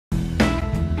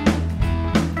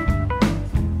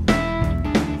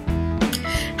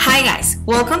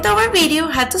Welcome to our video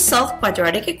how to solve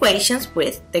quadratic equations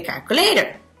with the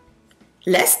calculator.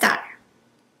 Let's start.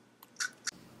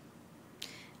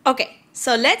 Okay,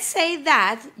 so let's say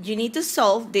that you need to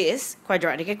solve this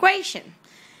quadratic equation.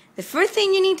 The first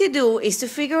thing you need to do is to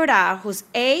figure out who's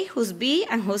A, who's B,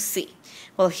 and who's C.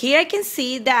 Well, here I can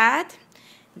see that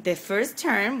the first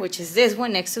term, which is this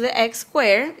one next to the x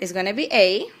squared, is going to be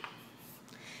A.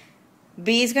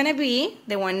 B is going to be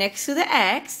the one next to the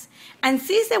x. And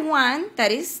C is the one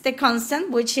that is the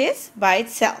constant, which is by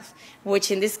itself,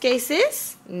 which in this case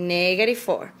is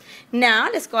 -4. Now,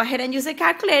 let's go ahead and use the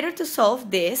calculator to solve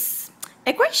this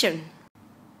equation.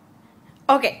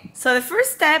 Okay, so the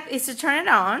first step is to turn it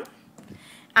on.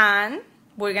 And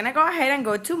we're going to go ahead and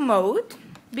go to mode,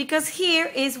 because here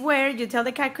is where you tell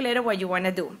the calculator what you want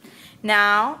to do.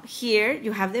 Now, here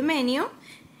you have the menu.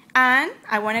 And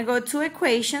I want to go to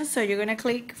equations, so you're going to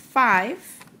click 5.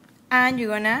 And you're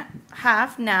going to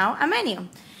have now a menu.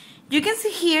 You can see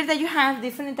here that you have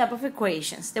different type of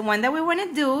equations. The one that we want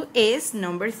to do is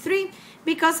number 3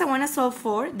 because I want to solve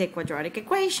for the quadratic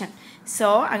equation.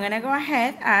 So I'm going to go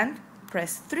ahead and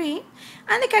press 3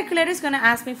 and the calculator is going to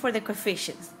ask me for the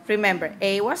coefficients. Remember,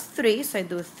 A was 3, so I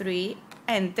do 3,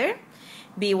 enter.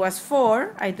 B was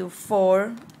 4, I do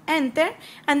 4, enter.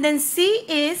 And then C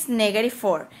is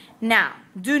 -4. Now,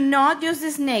 do not use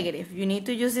this negative. You need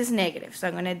to use this negative. So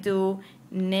I'm going to do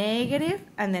negative,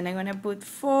 and then I'm going to put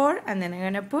 4, and then I'm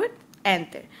going to put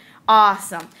enter.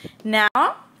 Awesome.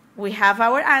 Now, we have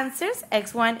our answers.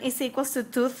 X1 is equals to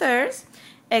 2/3.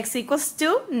 X equals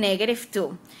to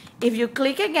 -2. If you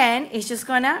click again, it's just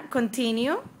going to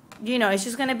continue. You know, it's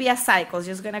just going to be a cycle. It's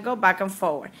just going to go back and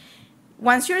forward.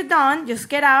 Once you're done, just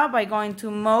get out by going to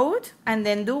mode and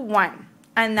then do 1.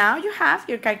 And now you have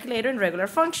your calculator in regular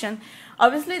function.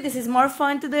 Obviously, this is more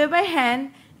fun to do it by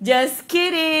hand. Just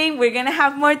kidding. We're going to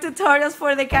have more tutorials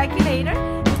for the calculator.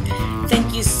 Thank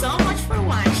you so much